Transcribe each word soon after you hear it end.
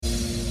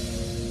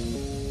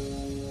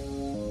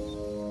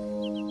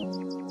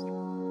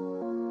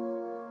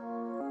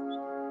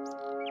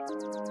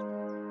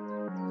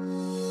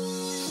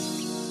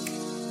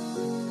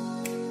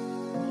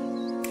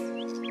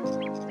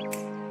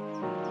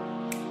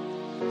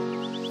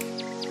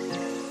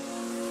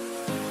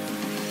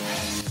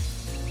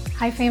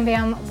Hi Fam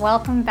Bam,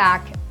 welcome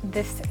back.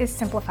 This is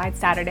Simplified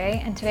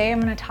Saturday, and today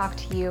I'm going to talk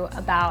to you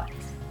about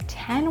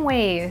 10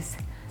 ways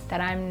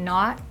that I'm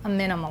not a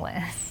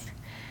minimalist.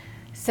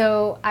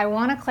 So I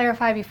want to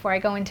clarify before I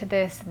go into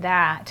this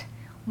that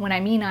when I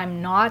mean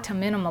I'm not a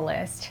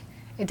minimalist,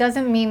 it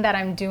doesn't mean that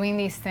I'm doing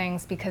these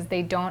things because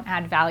they don't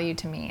add value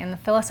to me. In the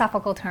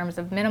philosophical terms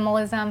of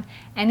minimalism,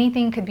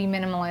 anything could be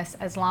minimalist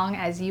as long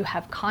as you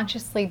have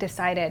consciously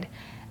decided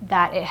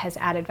that it has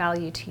added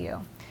value to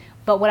you.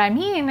 But what I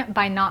mean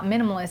by not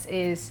minimalist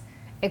is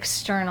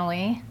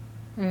externally,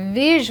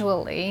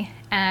 visually,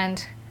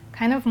 and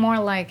kind of more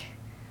like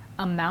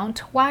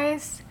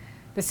amount-wise.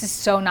 This is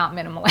so not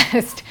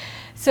minimalist.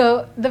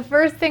 So the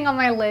first thing on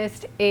my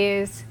list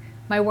is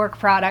my work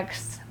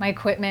products, my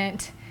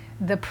equipment,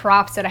 the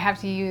props that I have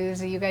to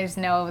use. You guys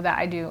know that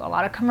I do a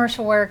lot of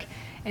commercial work.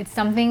 It's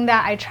something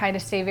that I try to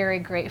stay very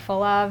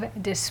grateful of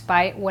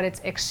despite what its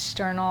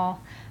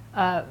external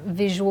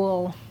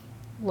visual,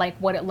 like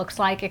what it looks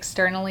like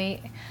externally,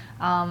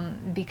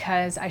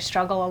 because I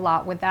struggle a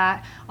lot with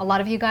that. A lot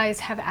of you guys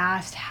have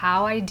asked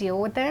how I deal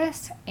with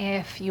this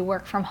if you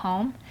work from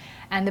home.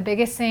 And the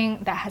biggest thing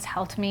that has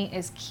helped me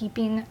is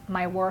keeping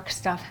my work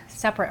stuff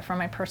separate from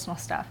my personal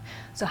stuff.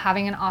 So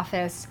having an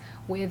office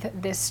with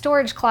this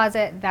storage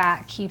closet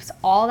that keeps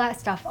all that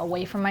stuff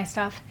away from my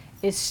stuff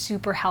is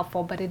super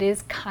helpful, but it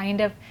is kind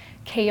of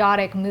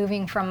chaotic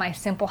moving from my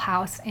simple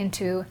house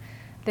into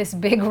this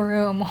big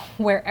room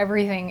where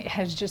everything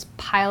has just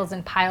piles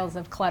and piles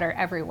of clutter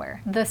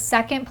everywhere. The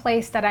second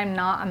place that I'm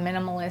not a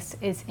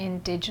minimalist is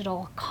in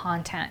digital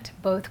content,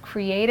 both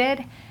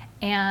created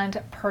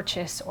and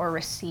purchased or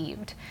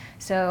received.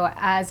 So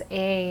as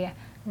a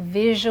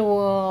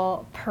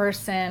visual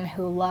person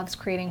who loves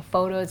creating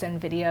photos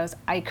and videos,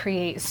 I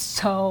create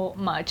so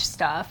much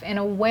stuff. In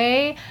a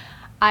way,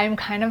 I'm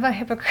kind of a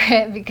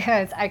hypocrite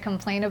because I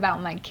complain about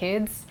my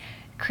kids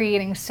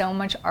creating so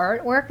much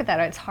artwork that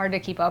it's hard to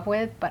keep up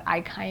with, but I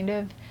kind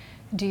of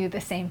do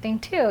the same thing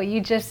too. You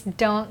just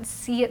don't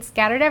see it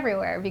scattered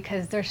everywhere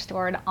because they're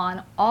stored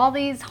on all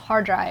these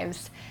hard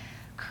drives,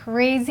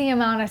 crazy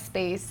amount of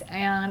space,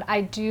 and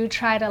I do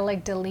try to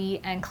like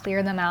delete and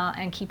clear them out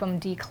and keep them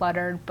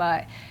decluttered,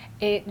 but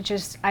I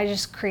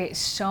just create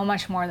so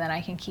much more than I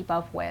can keep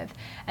up with.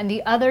 And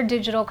the other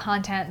digital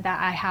content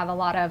that I have a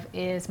lot of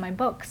is my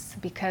books,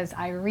 because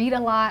I read a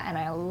lot and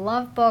I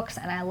love books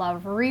and I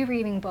love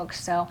rereading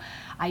books. So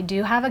I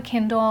do have a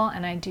Kindle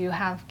and I do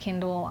have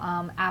Kindle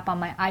app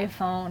on my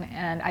iPhone,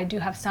 and I do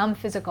have some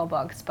physical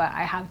books, but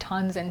I have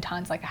tons and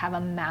tons. Like I have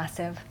a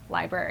massive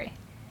library.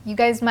 You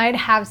guys might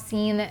have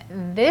seen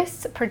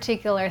this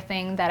particular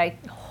thing that I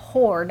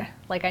hoard.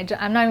 Like I'm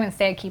not even gonna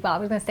say I keep up, I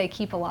was gonna say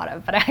keep a lot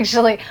of, but I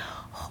actually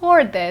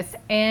hoard this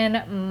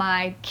in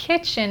my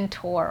kitchen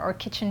tour or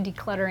kitchen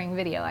decluttering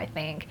video, I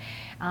think.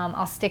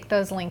 I'll stick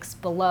those links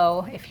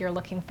below if you're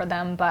looking for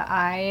them, but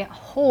I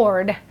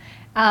hoard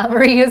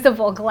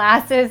reusable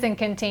glasses and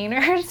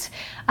containers.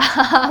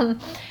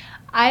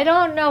 I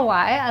don't know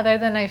why, other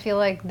than I feel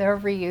like they're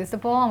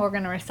reusable and we're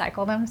going to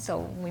recycle them, so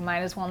we might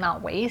as well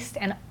not waste.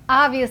 And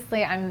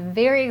obviously, I'm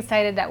very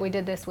excited that we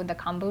did this with the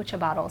kombucha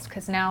bottles,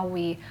 because now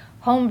we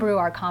homebrew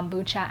our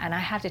kombucha, and I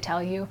have to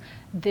tell you,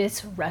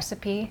 this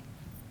recipe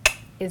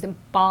is a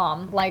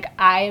bomb. Like,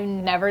 I've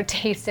never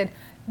tasted,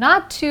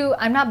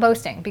 I'm not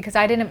boasting because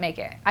I didn't make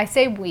it. I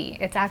say we.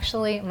 It's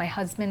actually my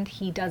husband.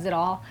 He does it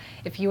all.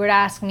 If you were to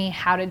ask me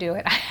how to do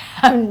it, I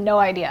have no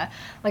idea.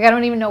 Like, I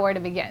don't even know where to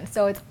begin.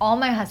 So it's all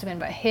my husband,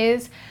 but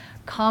his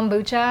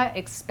kombucha,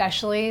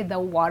 especially the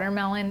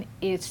watermelon,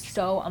 is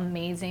so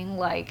amazing.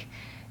 Like,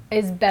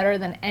 is better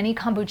than any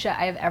kombucha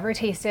I have ever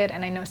tasted.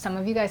 And I know some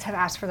of you guys have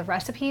asked for the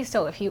recipe.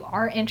 So if you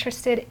are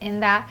interested in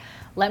that,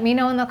 let me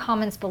know in the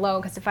comments below,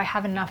 because if I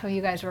have enough of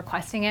you guys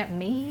requesting it,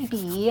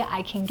 maybe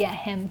I can get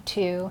him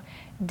to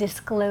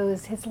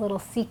disclose his little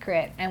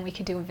secret and we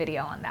could do a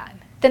video on that.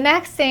 The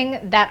next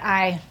thing that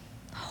I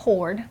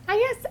hoard, I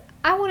guess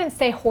I wouldn't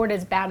say hoard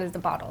as bad as the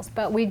bottles,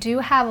 but we do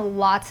have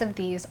lots of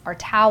these, are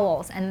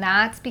towels, and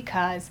that's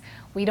because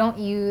we don't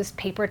use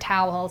paper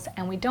towels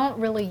and we don't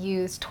really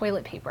use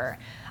toilet paper.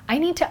 I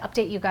need to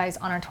update you guys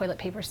on our toilet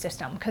paper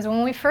system, because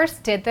when we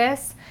first did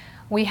this,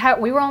 we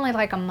were only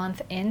like a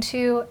month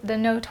into the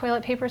no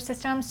toilet paper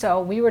system,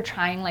 so we were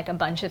trying like a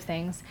bunch of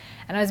things,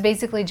 and I was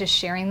basically just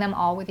sharing them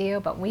all with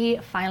you, but we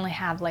finally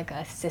have like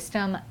a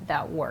system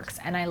that works,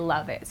 and I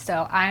love it.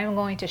 So I'm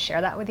going to share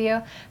that with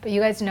you, but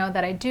you guys know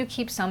that I do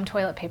keep some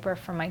toilet paper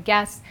for my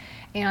guests,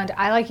 and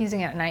I like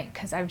using it at night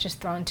because I've just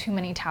thrown too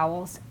many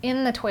towels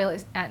in the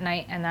toilet at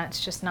night, and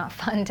that's just not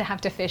fun to have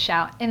to fish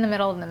out in the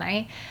middle of the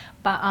night.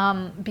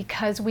 But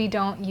because we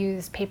don't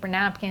use paper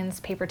napkins,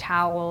 paper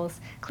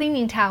towels,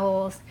 cleaning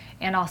towels,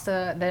 and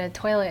also the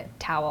toilet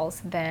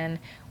towels, then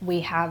we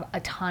have a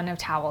ton of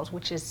towels,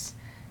 which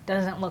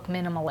doesn't look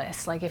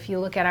minimalist. Like if you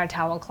look at our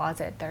towel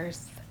closet,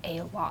 there's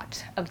a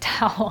lot of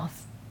towels.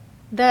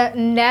 The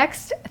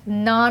next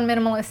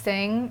non-minimalist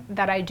thing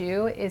that I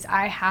do is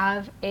I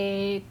have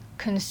a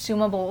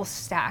consumable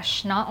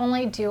stash. Not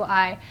only do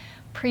I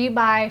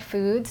pre-buy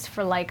foods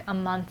for like a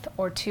month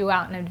or two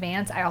out in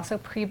advance. I also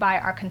pre-buy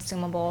our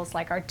consumables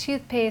like our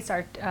toothpaste,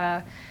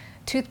 our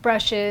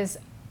toothbrushes.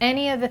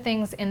 Any of the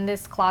things in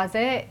this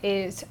closet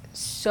is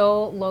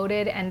so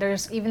loaded, and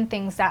there's even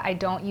things that I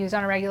don't use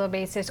on a regular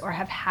basis or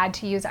have had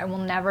to use. I will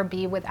never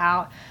be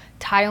without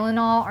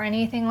Tylenol or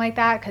anything like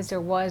that, because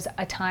there was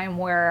a time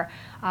where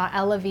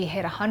Ella V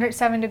hit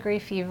 107-degree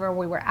fever.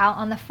 We were out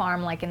on the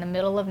farm like in the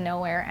middle of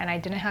nowhere, and I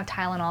didn't have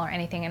Tylenol or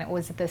anything, and it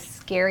was the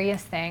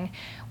scariest thing.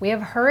 We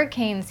have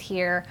hurricanes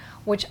here,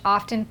 which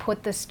often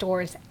put the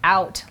stores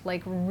out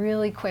like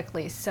really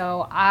quickly.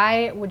 So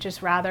I would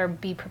just rather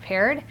be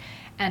prepared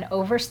and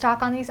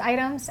overstock on these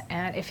items,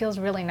 and it feels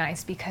really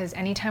nice because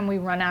anytime we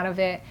run out of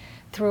it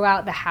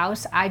throughout the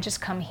house, I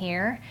just come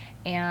here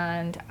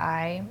and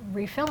I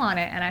refill on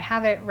it, and I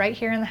have it right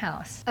here in the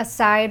house.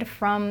 Aside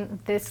from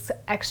this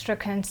extra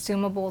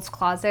consumables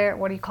closet,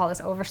 what do you call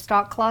this,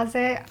 overstock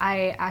closet,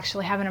 I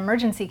actually have an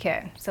emergency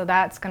kit. So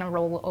that's gonna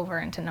roll over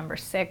into number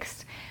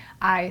 6.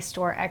 I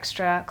store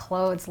extra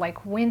clothes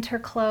like winter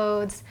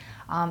clothes,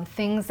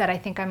 things that I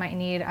think I might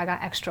need. I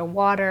got extra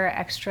water,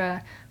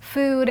 extra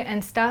food,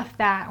 and stuff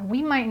that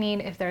we might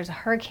need if there's a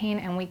hurricane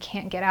and we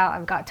can't get out.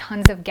 I've got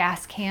tons of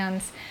gas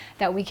cans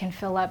that we can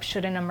fill up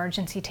should an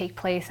emergency take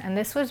place. And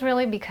this was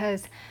really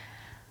because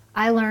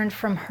I learned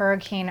from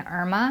Hurricane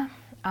Irma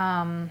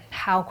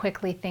how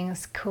quickly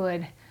things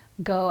could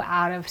go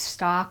out of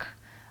stock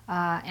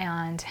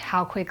and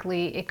how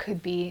quickly it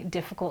could be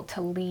difficult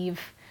to leave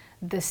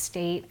the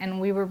state. And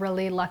we were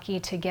really lucky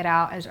to get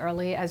out as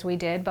early as we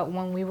did, but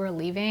when we were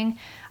leaving,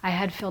 I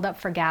had filled up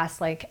for gas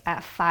like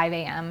at 5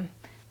 a.m.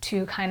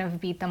 to kind of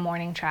beat the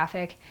morning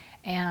traffic.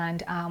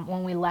 And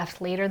when we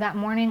left later that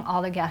morning,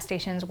 all the gas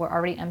stations were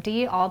already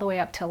empty all the way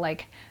up to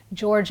like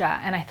Georgia.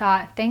 And I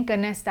thought, thank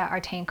goodness that our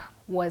tank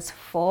was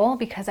full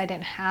because I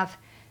didn't have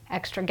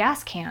extra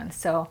gas cans.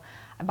 So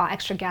I bought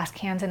extra gas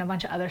cans and a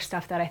bunch of other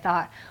stuff that I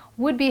thought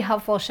would be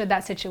helpful should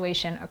that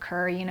situation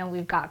occur. You know,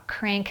 we've got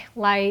crank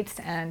lights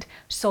and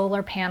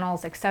solar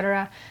panels,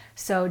 etc.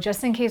 So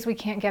just in case we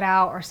can't get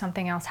out or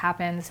something else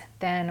happens,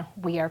 then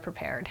we are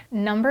prepared.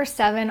 Number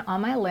 7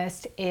 on my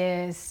list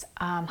is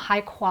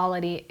high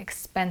quality,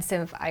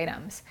 expensive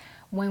items.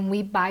 When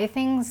we buy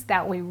things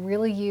that we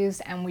really use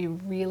and we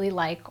really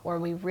like or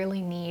we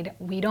really need,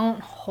 we don't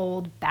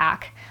hold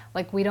back.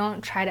 Like we don't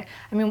try to,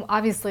 I mean,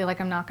 obviously like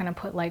I'm not gonna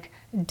put like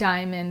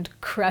diamond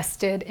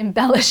crusted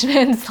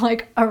embellishments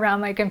like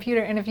around my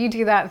computer. And if you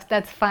do that,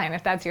 that's fine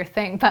if that's your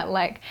thing. But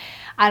like,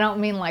 I don't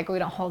mean like we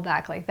don't hold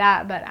back like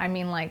that, but I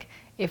mean like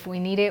if we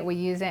need it, we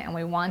use it and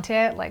we want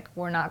it, like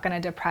we're not gonna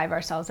deprive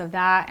ourselves of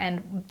that.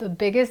 And the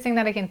biggest thing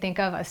that I can think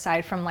of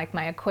aside from like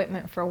my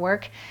equipment for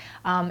work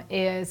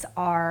is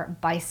our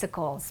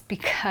bicycles.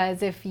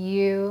 Because if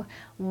you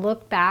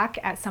look back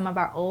at some of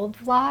our old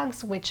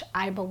vlogs, which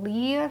I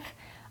believe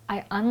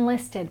I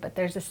unlisted, but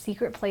there's a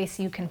secret place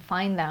you can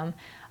find them.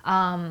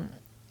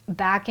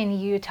 Back in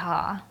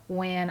Utah,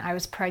 when I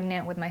was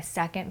pregnant with my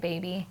second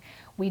baby,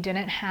 we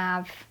didn't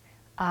have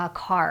a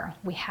car,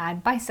 we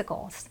had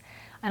bicycles.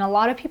 And a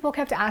lot of people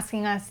kept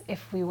asking us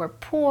if we were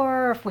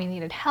poor, if we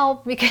needed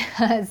help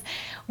because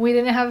we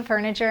didn't have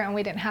furniture and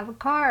we didn't have a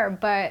car.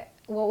 But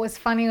what was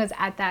funny was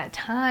at that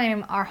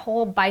time, our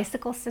whole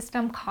bicycle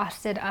system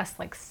costed us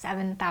like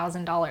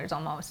 $7,000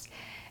 almost.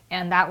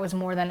 And that was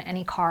more than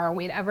any car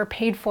we'd ever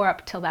paid for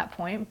up till that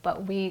point.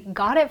 But we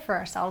got it for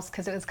ourselves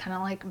because it was kind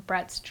of like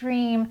Brett's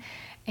dream.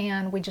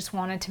 And we just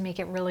wanted to make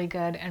it really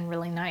good and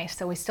really nice.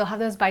 So we still have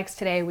those bikes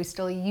today. We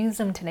still use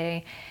them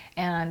today.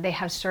 And they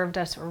have served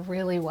us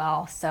really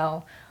well.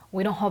 So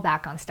we don't hold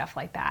back on stuff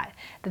like that.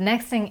 The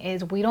next thing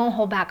is we don't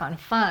hold back on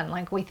fun.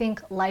 Like we think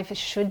life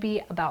should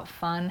be about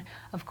fun.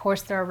 Of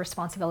course, there are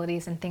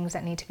responsibilities and things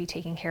that need to be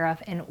taken care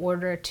of in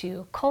order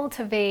to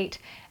cultivate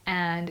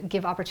and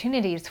give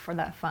opportunities for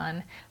that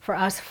fun. For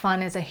us,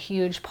 fun is a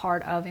huge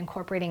part of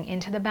incorporating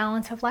into the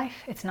balance of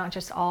life. It's not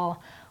just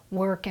all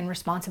work and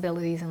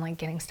responsibilities and like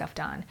getting stuff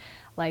done.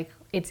 Like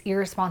it's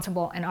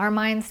irresponsible in our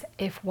minds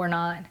if we're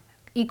not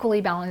equally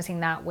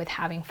balancing that with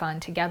having fun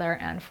together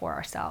and for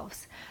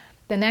ourselves.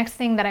 The next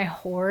thing that I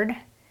hoard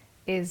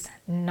is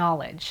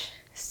knowledge.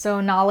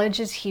 So knowledge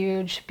is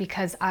huge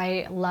because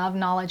I love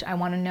knowledge. I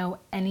want to know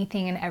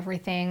anything and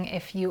everything.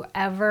 If you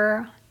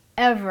ever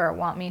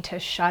want me to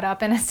shut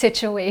up in a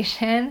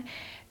situation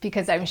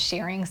because I'm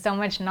sharing so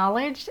much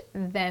knowledge,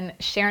 then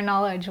share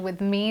knowledge with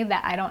me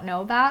that I don't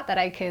know about, that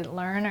I could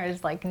learn or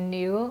is like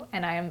new,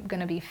 and I am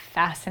gonna be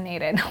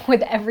fascinated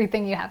with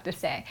everything you have to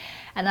say.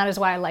 And that is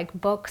why I like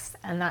books,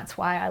 and that's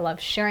why I love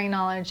sharing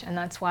knowledge, and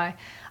that's why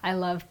I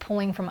love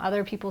pulling from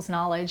other people's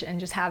knowledge and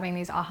just having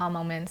these aha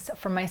moments.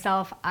 For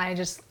myself, I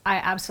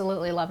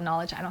absolutely love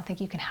knowledge. I don't think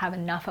you can have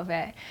enough of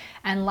it.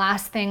 And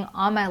last thing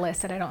on my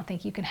list that I don't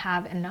think you can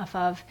have enough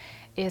of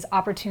is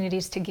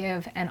opportunities to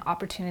give and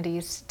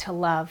opportunities to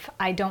love.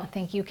 I don't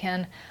think you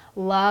can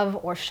love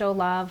or show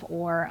love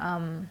or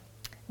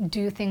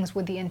do things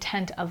with the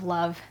intent of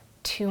love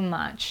too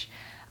much.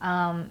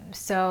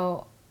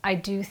 So I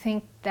do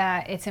think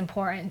that it's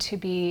important to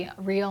be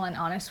real and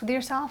honest with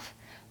yourself,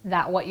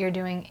 that what you're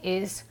doing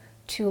is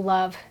to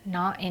love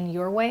not in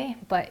your way,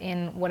 but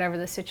in whatever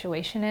the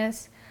situation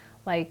is.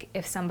 Like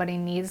if somebody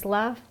needs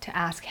love, to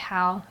ask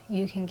how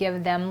you can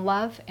give them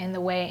love in the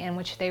way in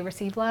which they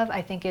receive love,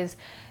 I think is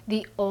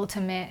the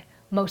ultimate,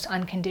 most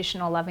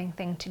unconditional loving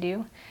thing to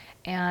do.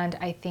 And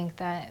I think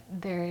that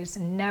there's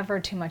never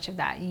too much of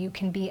that. You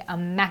can be a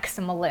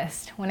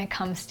maximalist when it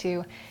comes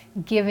to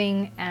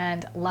giving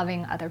and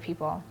loving other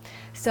people.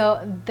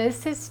 So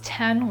this is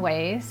 10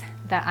 ways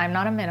that I'm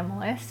not a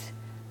minimalist.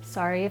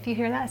 Sorry if you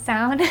hear that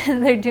sound,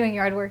 they're doing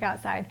yard work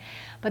outside.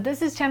 But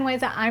this is 10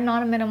 ways that I'm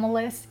not a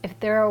minimalist. If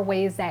there are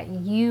ways that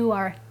you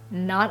are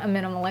not a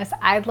minimalist,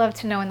 I'd love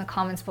to know in the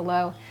comments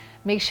below.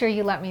 Make sure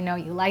you let me know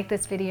you like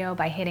this video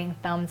by hitting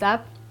thumbs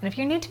up. And if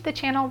you're new to the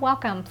channel,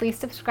 welcome. Please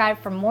subscribe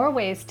for more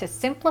ways to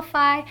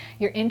simplify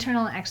your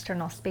internal and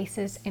external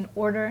spaces in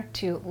order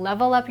to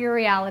level up your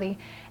reality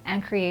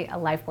and create a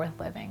life worth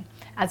living.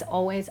 As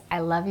always, I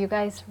love you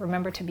guys.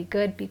 Remember to be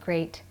good, be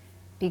great,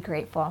 be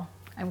grateful.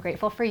 I'm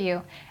grateful for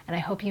you, and I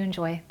hope you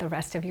enjoy the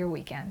rest of your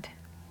weekend.